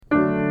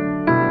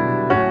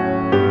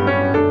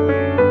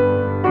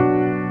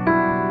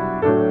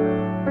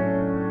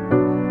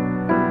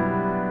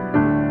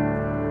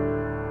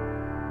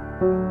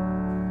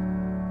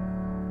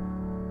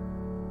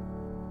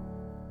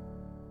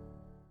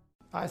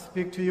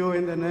speak to you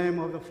in the name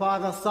of the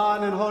Father,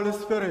 Son, and Holy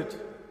Spirit.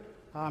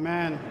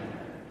 Amen.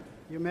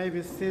 You may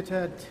be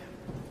seated.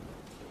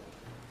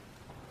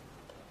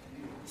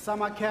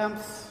 Summer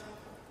camps.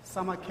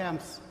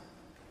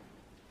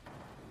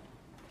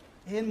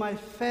 In my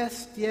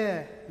first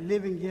year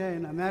living here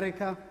in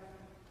America,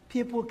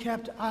 people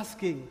kept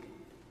asking,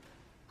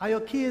 "Are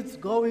your kids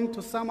going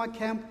to summer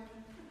camp?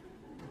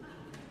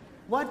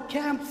 What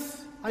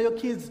camps are your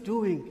kids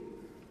doing?"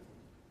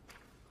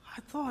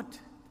 I thought,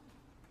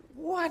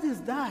 what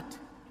is that?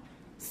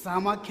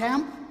 Summer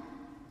camp?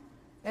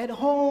 At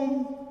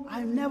home,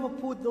 I never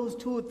put those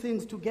two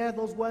things together,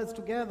 those words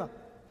together.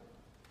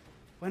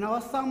 When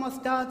our summer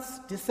starts,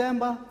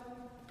 December,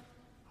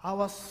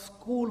 our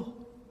school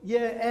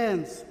year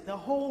ends, the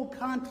whole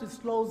country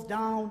slows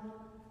down,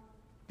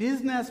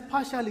 business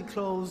partially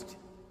closed,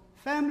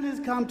 families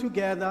come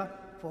together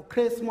for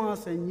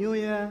Christmas and New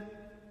Year.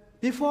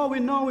 Before we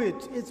know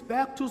it, it's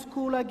back to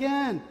school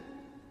again.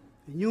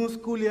 The new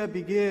school year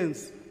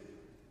begins.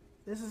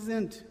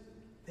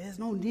 There's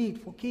no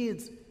need for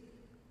kids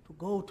to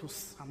go to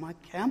summer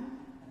camp.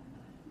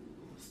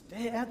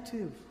 Stay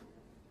active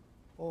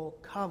or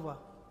cover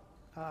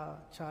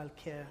child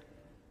care.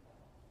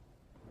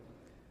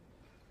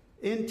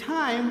 In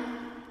time,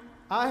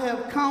 I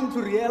have come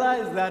to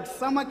realize that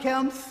summer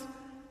camps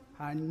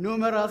are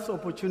numerous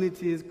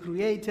opportunities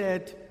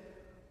created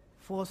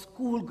for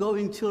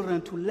school-going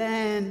children to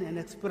learn and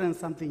experience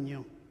something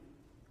new.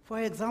 For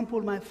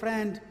example, my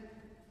friend's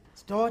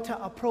daughter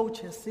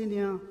approached her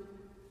senior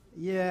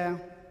year.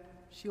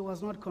 She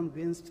was not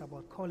convinced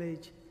about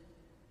college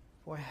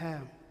for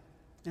her.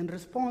 In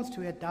response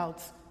to her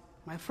doubts,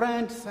 my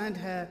friend sent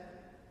her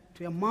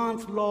to a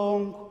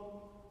month-long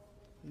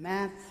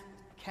math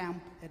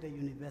camp at a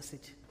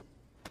university.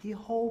 He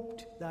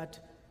hoped that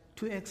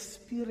to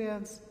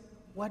experience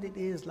what it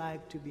is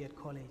like to be at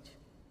college,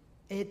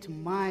 it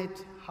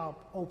might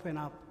help open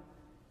up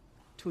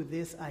to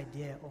this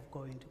idea of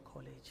going to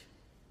college.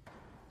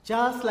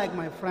 Just like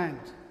my friend,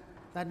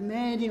 that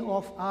many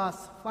of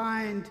us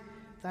find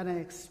that an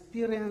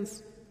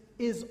experience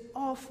is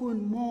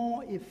often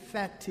more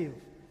effective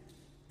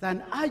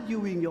than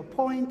arguing your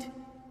point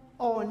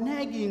or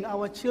nagging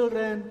our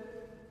children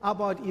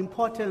about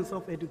importance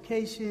of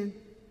education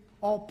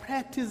or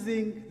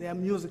practicing their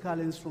musical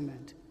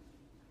instrument.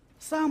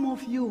 Some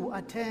of you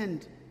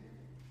attend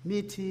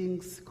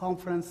meetings,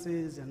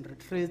 conferences, and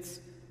retreats.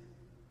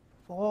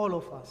 For all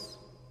of us,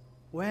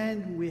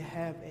 when we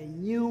have a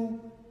new,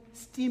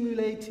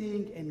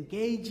 stimulating,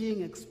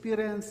 engaging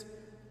experience,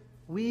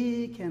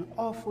 we can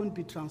often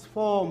be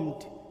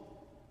transformed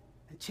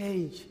and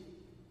changed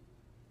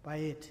by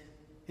it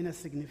in a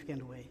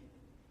significant way.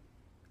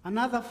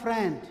 Another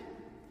friend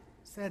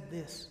said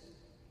this.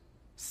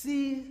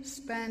 She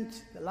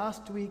spent the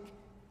last week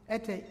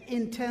at an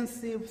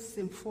intensive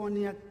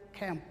Symphonia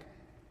camp.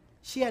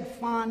 She had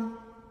fun,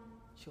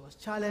 she was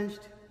challenged,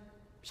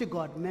 she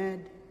got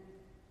mad,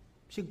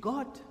 she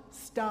got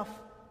stuff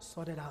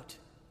sorted out.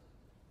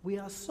 We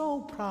are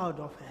so proud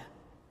of her.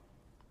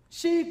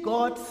 She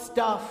got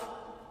stuff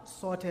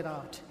sorted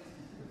out.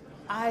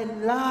 I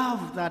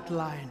love that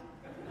line.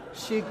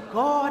 She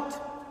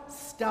got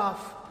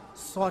stuff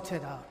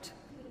sorted out.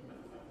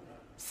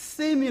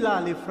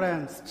 Similarly,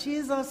 friends,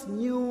 Jesus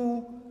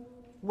knew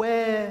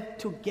where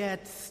to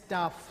get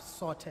stuff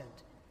sorted.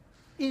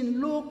 In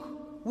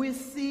Luke, we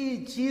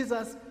see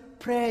Jesus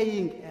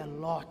praying a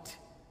lot.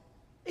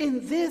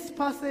 In this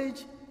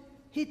passage,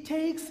 he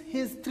takes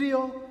his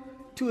trio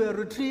to a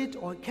retreat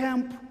or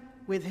camp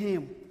with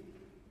him.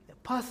 The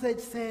passage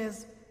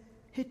says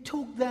he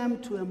took them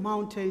to a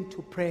mountain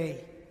to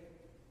pray.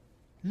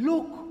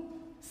 Luke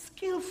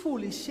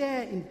skillfully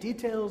shares in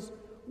details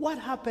what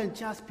happened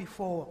just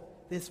before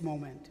this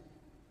moment.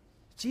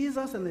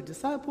 Jesus and the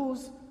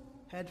disciples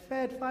had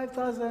fed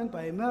 5,000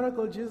 by a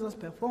miracle Jesus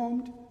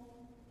performed.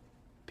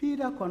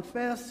 Peter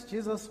confessed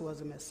Jesus was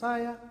the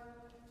Messiah.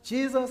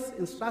 Jesus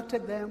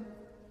instructed them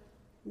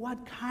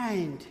what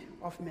kind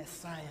of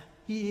Messiah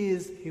he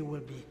is, he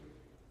will be.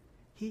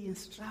 He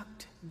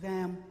instructed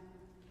them,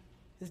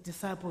 his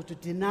disciples, to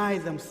deny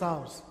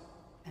themselves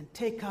and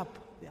take up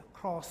their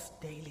cross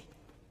daily.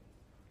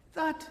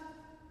 That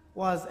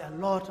was a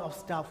lot of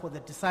stuff for the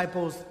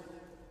disciples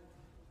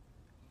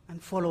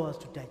and followers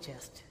to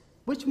digest,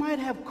 which might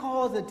have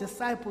caused the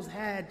disciples'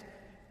 head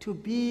to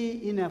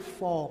be in a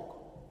fog,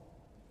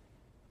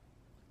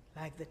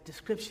 like the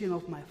description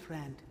of my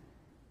friend.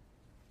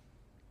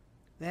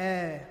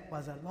 There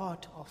was a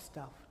lot of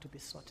stuff to be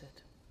sorted.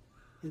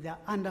 In their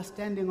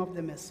understanding of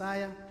the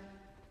Messiah,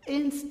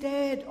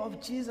 instead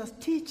of Jesus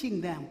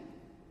teaching them,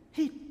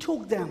 he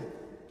took them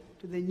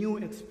to the new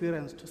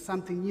experience, to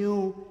something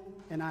new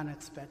and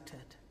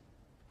unexpected.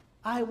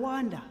 I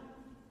wonder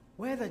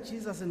whether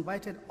Jesus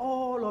invited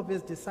all of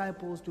his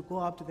disciples to go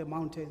up to the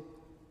mountain,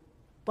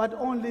 but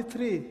only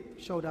 3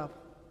 showed up.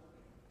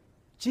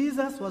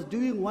 Jesus was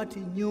doing what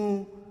he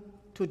knew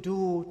to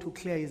do to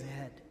clear his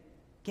head,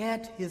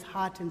 get his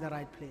heart in the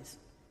right place.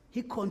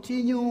 He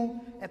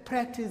continued a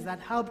practice that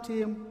helped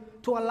him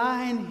to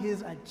align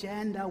his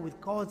agenda with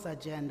God's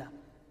agenda.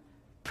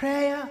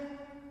 Prayer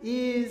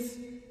is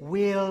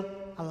will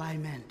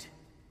alignment.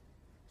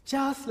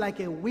 Just like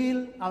a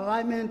wheel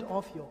alignment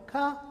of your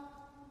car,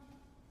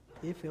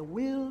 if a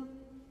wheel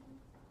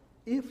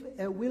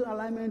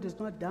alignment is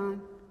not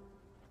done,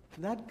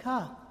 that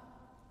car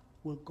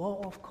will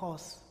go off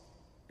course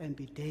and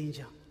be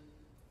danger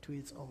to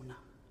its owner.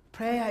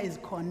 Prayer is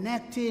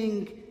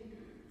connecting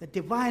the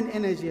divine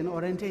energy and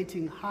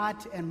orientating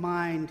heart and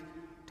mind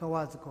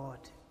towards God.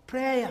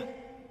 Prayer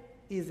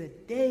is a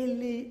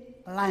daily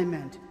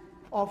alignment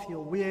of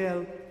your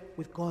will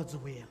with God's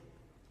will.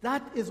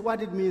 That is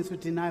what it means to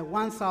deny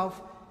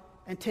oneself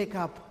and take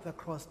up the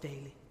cross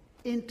daily.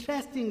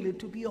 Interestingly,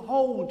 to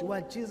behold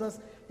what Jesus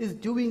is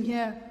doing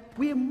here,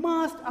 we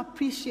must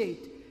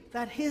appreciate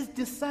that his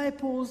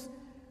disciples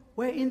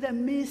were in the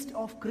midst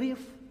of grief,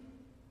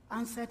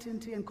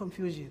 uncertainty, and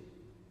confusion.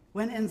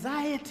 When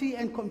anxiety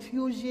and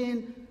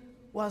confusion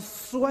was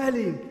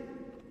swelling,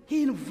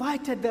 he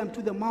invited them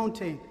to the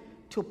mountain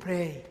to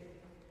pray.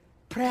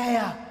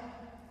 Prayer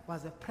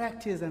was a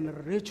practice and a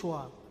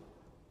ritual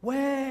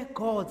where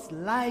God's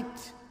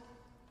light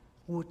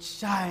would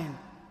shine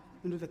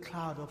into the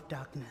cloud of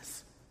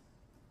darkness.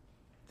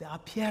 The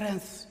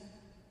appearance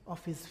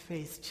of his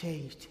face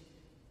changed,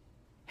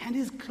 and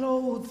his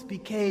clothes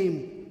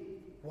became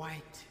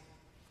white.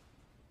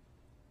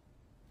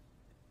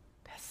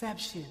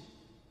 Perception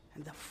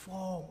and the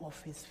form of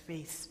his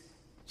face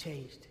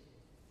changed.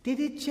 Did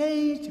it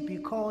change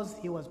because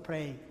he was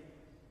praying?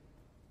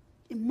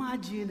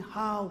 Imagine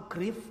how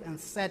grief and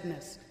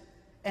sadness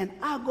and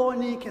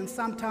agony can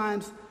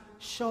sometimes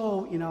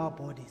show in our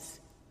bodies.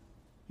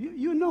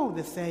 You know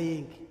the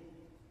saying,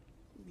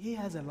 he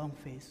has a long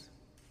face.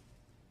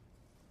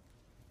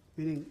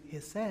 Meaning,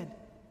 he's sad.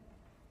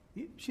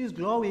 She's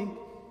glowing.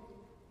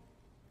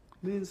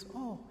 Means,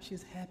 oh,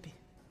 she's happy.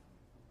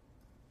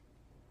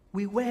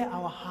 We wear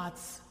our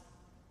hearts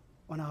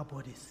on our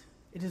bodies.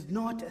 It is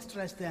not a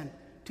stretch then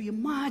to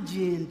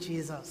imagine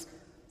Jesus'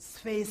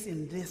 face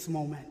in this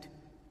moment.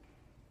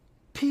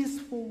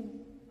 Peaceful,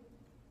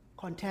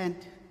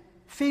 content,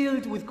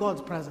 filled with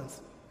God's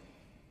presence.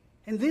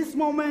 In this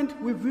moment,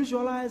 we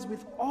visualize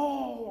with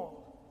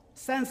all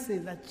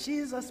senses that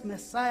Jesus'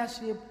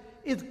 messiahship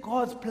is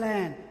God's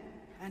plan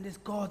and is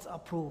God's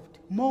approved.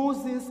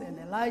 Moses and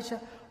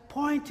Elijah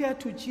pointed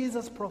to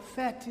Jesus'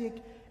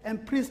 prophetic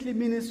and priestly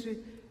ministry,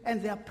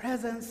 and their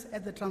presence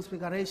at the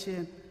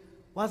Transfiguration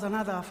was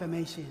another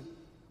affirmation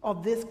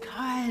of this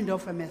kind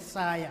of a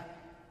Messiah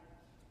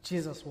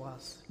Jesus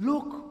was.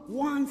 Luke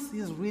wants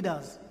his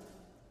readers,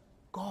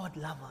 God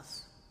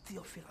lovers,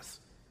 Theophilus,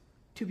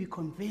 to be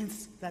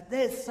convinced that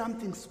there is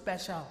something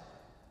special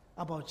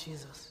about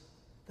Jesus,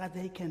 that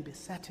they can be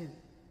certain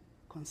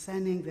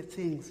concerning the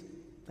things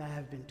that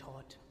have been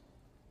taught.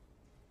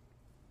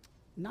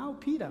 Now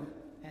Peter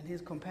and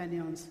his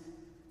companions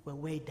were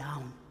weighed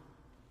down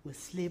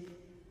with sleep,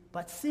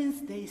 but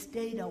since they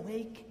stayed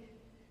awake,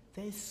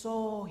 they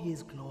saw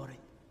his glory.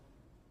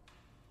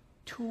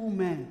 2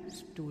 men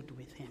stood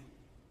with him.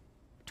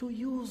 To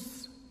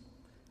use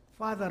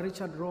Father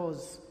Richard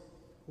Rowe's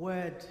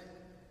word,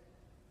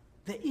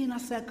 the inner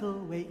circle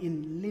were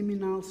in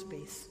liminal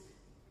space,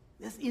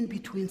 this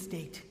in-between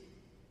state.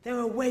 They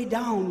were weighed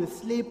down with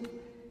sleep,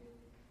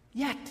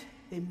 yet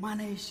they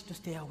managed to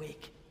stay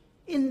awake.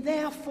 In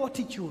their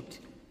fortitude,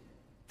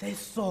 they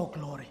saw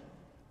glory.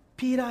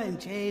 Peter and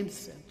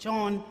James and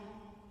John,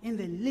 in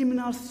the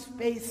liminal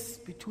space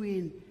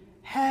between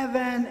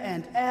heaven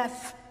and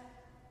earth,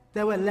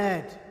 they were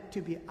led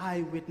to be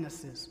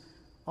eyewitnesses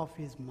of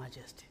his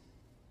majesty.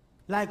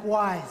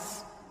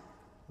 Likewise,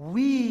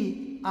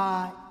 we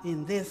are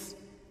in this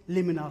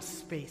liminal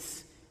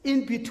space,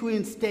 in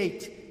between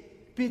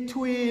state,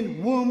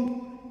 between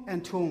womb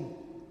and tomb.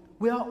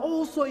 We are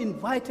also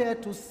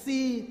invited to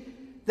see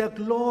the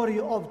glory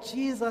of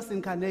Jesus'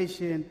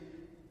 incarnation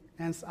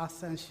and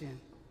ascension,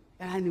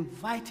 and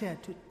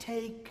invited to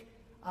take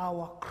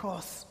our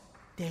cross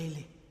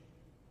daily.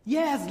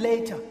 Years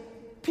later,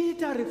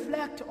 Peter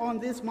reflects on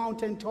this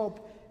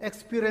mountaintop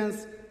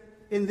experience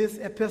in this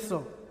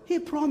epistle. He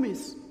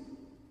promised,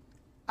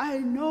 I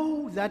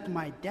know that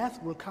my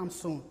death will come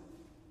soon.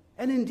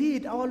 And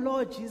indeed, our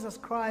Lord Jesus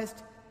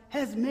Christ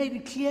has made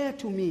it clear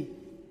to me,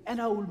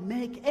 and I will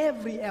make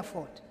every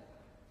effort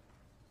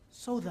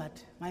so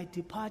that my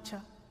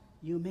departure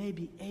you may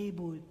be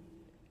able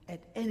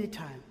at any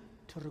time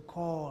to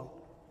recall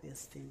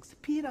these things.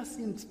 Peter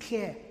seems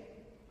clear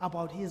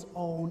about his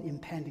own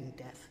impending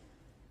death,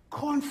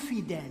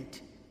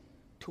 confident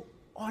to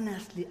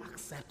honestly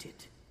accept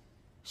it.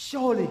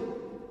 Surely,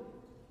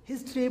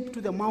 his trip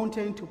to the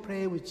mountain to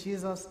pray with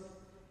Jesus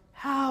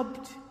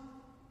helped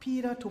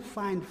Peter to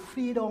find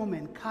freedom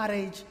and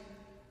courage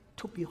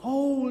to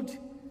behold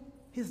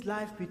his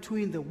life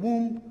between the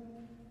womb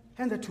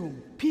and the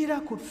tomb. Peter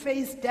could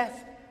face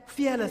death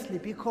fearlessly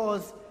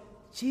because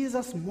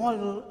Jesus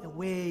modeled a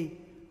way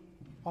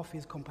of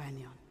his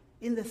companion.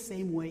 In the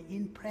same way,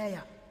 in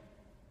prayer,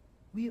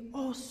 we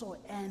also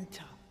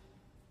enter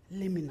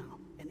liminal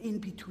and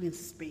in-between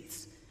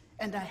space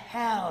and are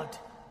held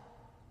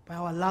by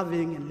our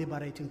loving and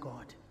liberating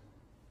God.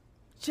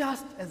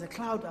 Just as a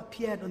cloud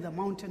appeared on the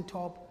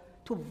mountaintop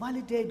to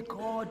validate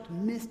God's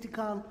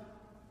mystical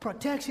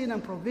protection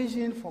and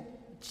provision for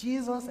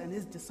Jesus and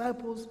his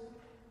disciples,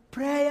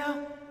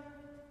 prayer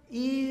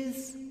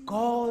is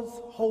God's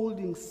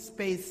holding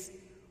space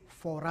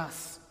for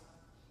us,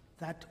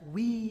 that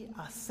we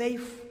are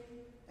safe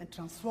and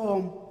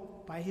transformed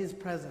by his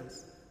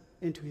presence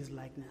into his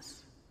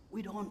likeness.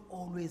 We don't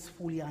always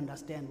fully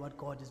understand what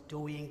God is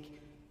doing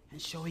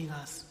and showing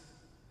us.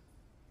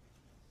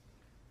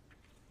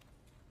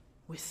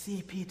 We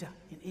see Peter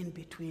in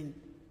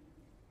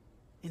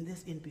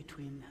this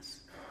in-betweenness.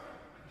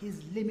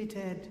 His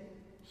limited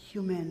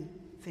human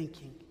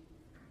thinking.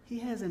 He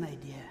has an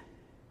idea.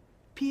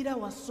 Peter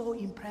was so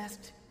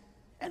impressed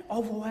and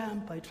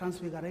overwhelmed by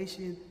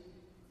transfiguration,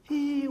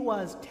 he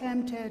was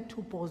tempted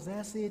to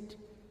possess it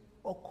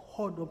or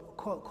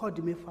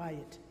codify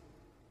it.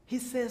 He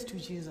says to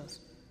Jesus,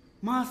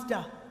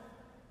 "Master,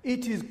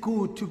 it is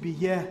good to be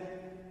here.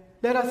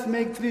 Let us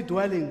make 3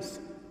 dwellings,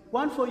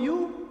 one for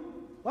you,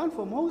 one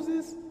for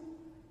Moses,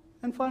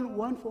 and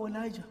one for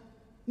Elijah."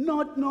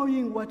 Not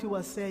knowing what he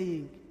was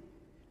saying,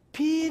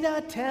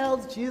 Peter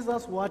tells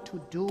Jesus what to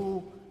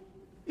do.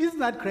 Isn't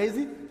that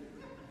crazy?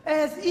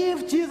 As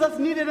if Jesus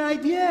needed an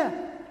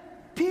idea.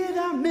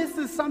 Peter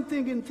misses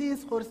something in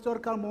this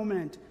historical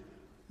moment,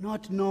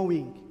 not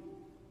knowing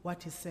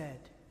what he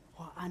said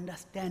or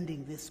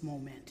understanding this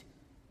moment.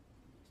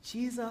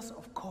 Jesus,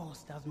 of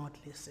course, does not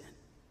listen.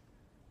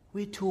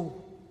 We too,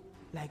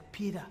 like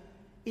Peter,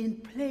 in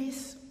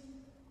place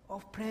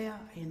of prayer,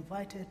 are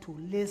invited to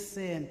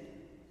listen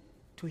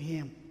to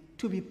him,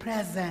 to be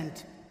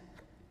present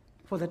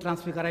for the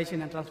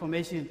transfiguration and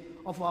transformation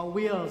of our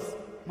wills,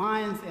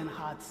 minds, and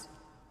hearts.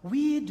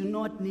 We do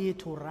not need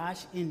to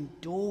rush in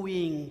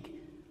doing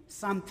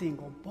something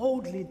or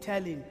boldly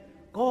telling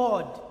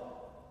God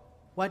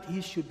what he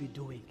should be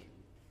doing.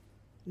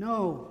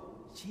 No,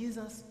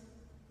 Jesus'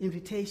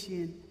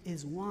 invitation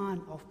is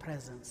one of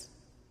presence,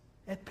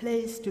 a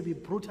place to be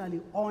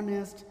brutally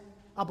honest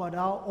about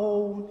our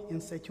own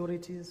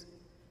insecurities,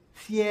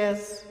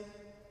 fears,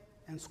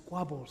 and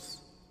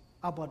squabbles,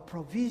 about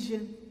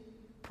provision,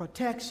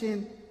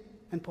 protection,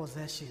 and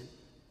possession.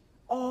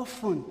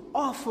 Often,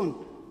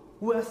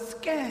 we are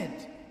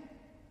scared.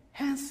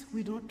 Hence,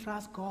 we don't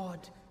trust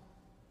God.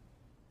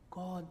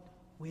 God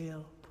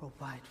will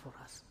provide for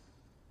us.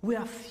 We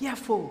are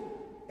fearful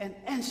and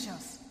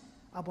anxious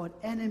about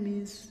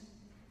enemies,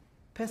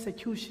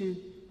 persecution,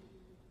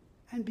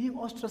 and being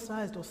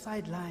ostracized or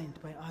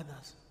sidelined by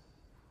others.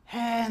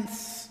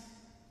 Hence,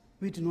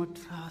 we do not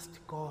trust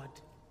God,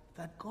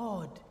 that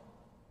God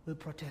will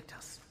protect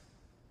us.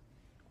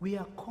 We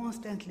are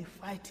constantly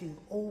fighting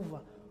over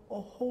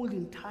or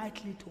holding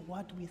tightly to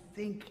what we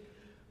think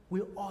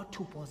we ought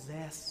to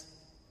possess,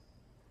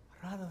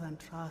 rather than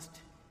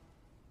trust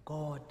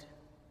God's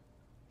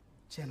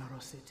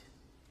generosity.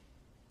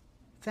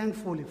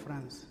 Thankfully,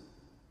 friends,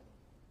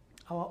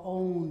 our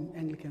own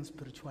Anglican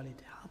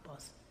spirituality helps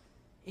us.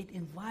 It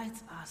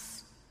invites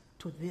us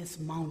to this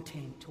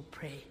mountain to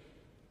pray,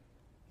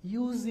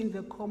 using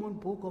the common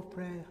book of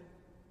prayer.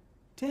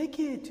 Take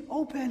it,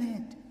 open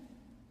it,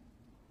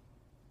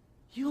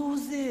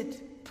 use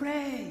it,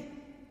 pray.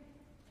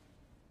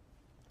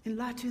 In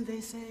Latin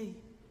they say,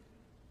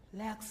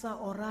 lexa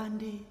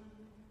orandi,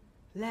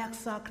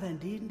 lexa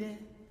credinde,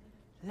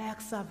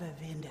 lexa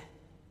vivende.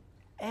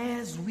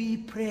 As we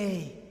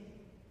pray,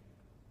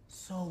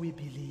 so we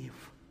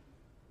believe,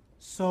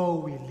 so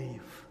we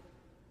live.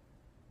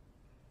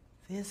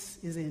 This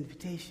is an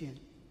invitation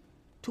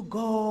to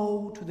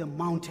go to the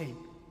mountain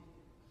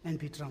and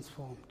be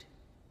transformed.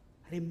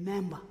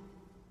 Remember,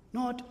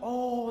 not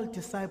all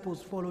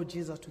disciples follow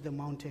Jesus to the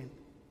mountain.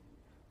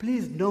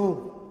 Please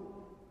know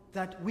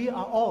that we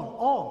are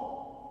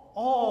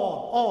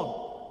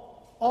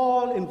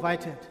all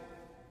invited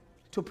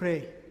to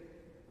pray.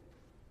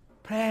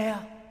 Prayer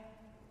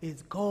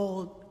is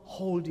God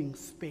holding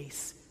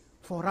space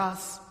for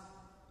us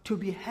to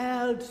be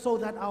held so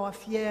that our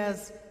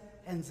fears,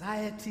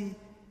 anxiety,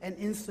 and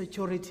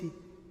insecurity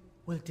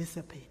will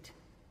dissipate.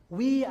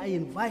 We are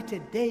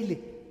invited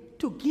daily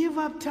to give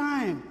up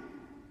time,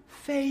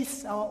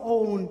 face our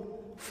own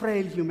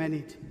frail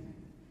humanity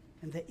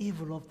and the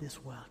evil of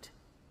this world.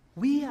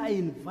 We are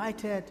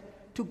invited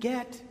to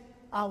get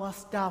our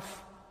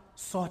stuff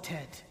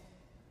sorted.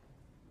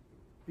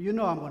 You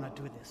know I'm going to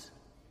do this.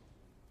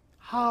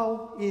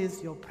 How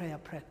is your prayer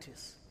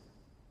practice?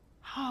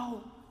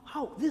 How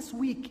this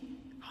week,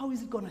 how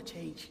is it going to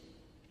change?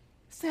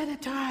 Set a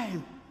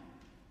time.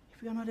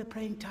 If you're not a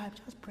praying type,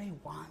 just pray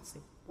once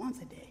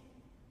a day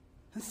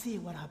and see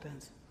what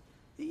happens.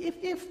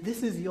 If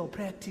this is your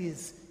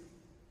practice,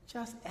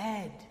 just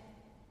add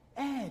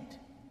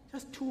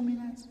just 2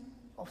 minutes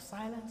of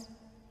silence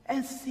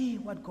and see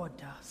what God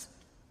does.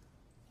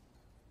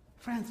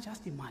 Friends,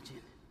 just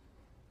imagine.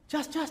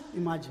 Just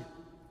imagine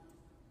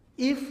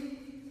if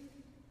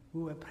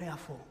we were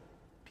prayerful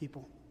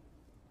people,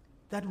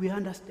 that we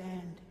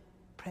understand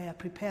prayer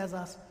prepares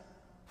us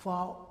for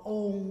our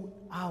own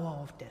hour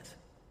of death.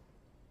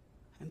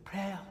 In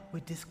prayer, we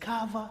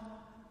discover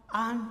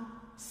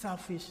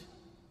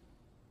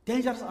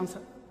dangerous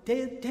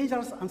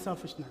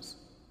unselfishness.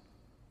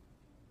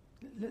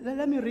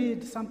 Let me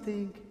read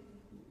something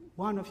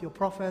one of your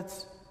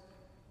prophets,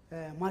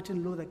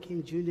 Martin Luther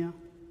King Jr.,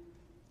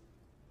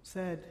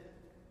 said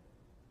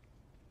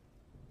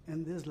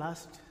in this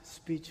last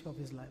speech of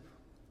his life.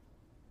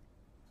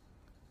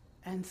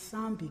 And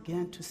some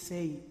began to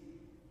say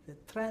the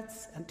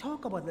threats and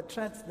talk about the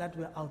threats that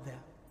were out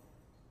there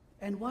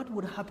and what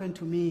would happen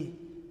to me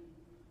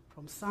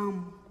from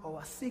some of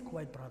our sick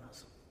white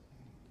brothers.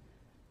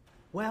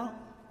 Well,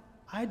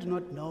 I do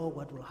not know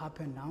what will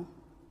happen now.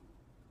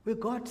 We've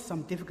got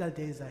some difficult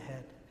days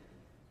ahead.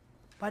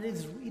 But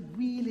it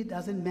really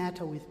doesn't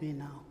matter with me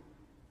now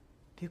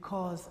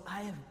because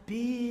I have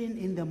been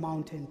in the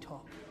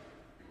mountaintop.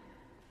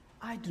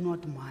 I do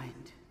not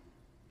mind.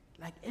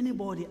 Like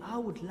anybody, I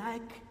would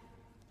like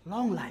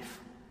long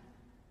life.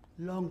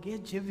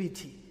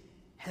 Longevity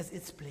has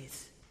its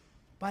place.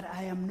 But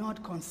I am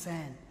not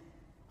concerned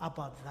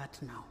about that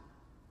now.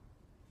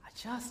 I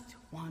just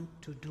want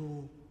to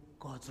do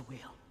God's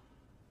will.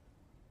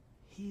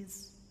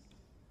 He's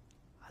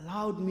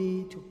allowed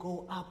me to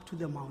go up to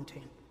the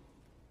mountain.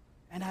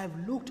 And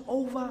I've looked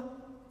over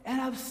and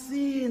I've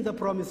seen the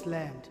promised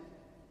land.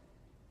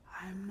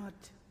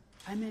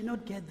 I may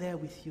not get there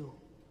with you,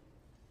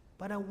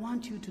 but I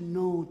want you to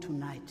know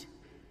tonight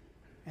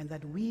and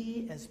that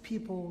we as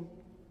people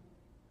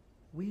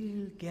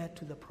will get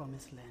to the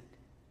promised land.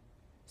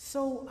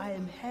 So I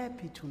am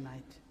happy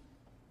tonight.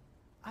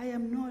 I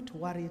am not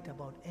worried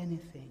about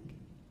anything.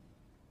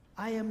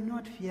 I am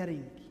not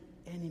fearing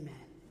any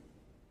man.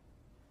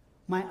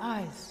 My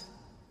eyes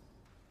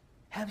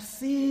have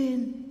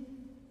seen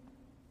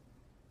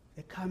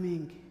the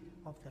coming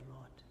of the Lord.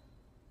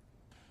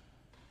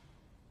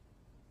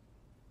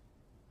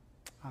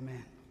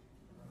 Amen.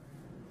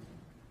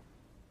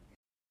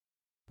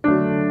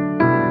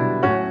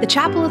 The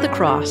Chapel of the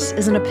Cross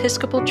is an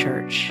Episcopal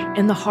church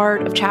in the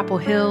heart of Chapel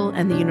Hill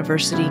and the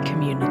university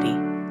community.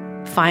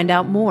 Find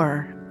out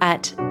more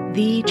at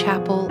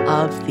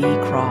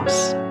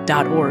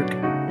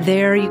thechapelofthecross.org.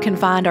 There you can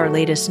find our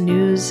latest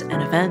news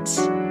and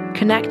events,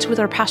 connect with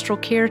our pastoral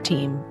care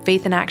team,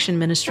 Faith in Action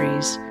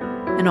Ministries,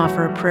 and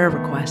offer a prayer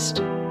request.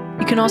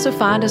 You can also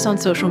find us on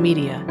social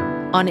media,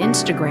 on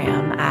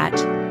Instagram at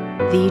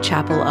The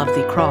Chapel of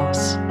the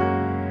Cross,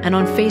 and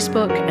on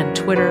Facebook and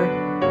Twitter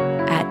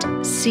at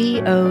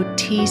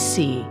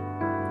COTC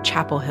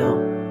Chapel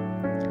Hill.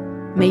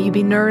 May you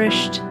be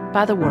nourished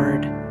by the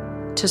word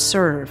to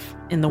serve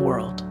in the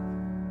world.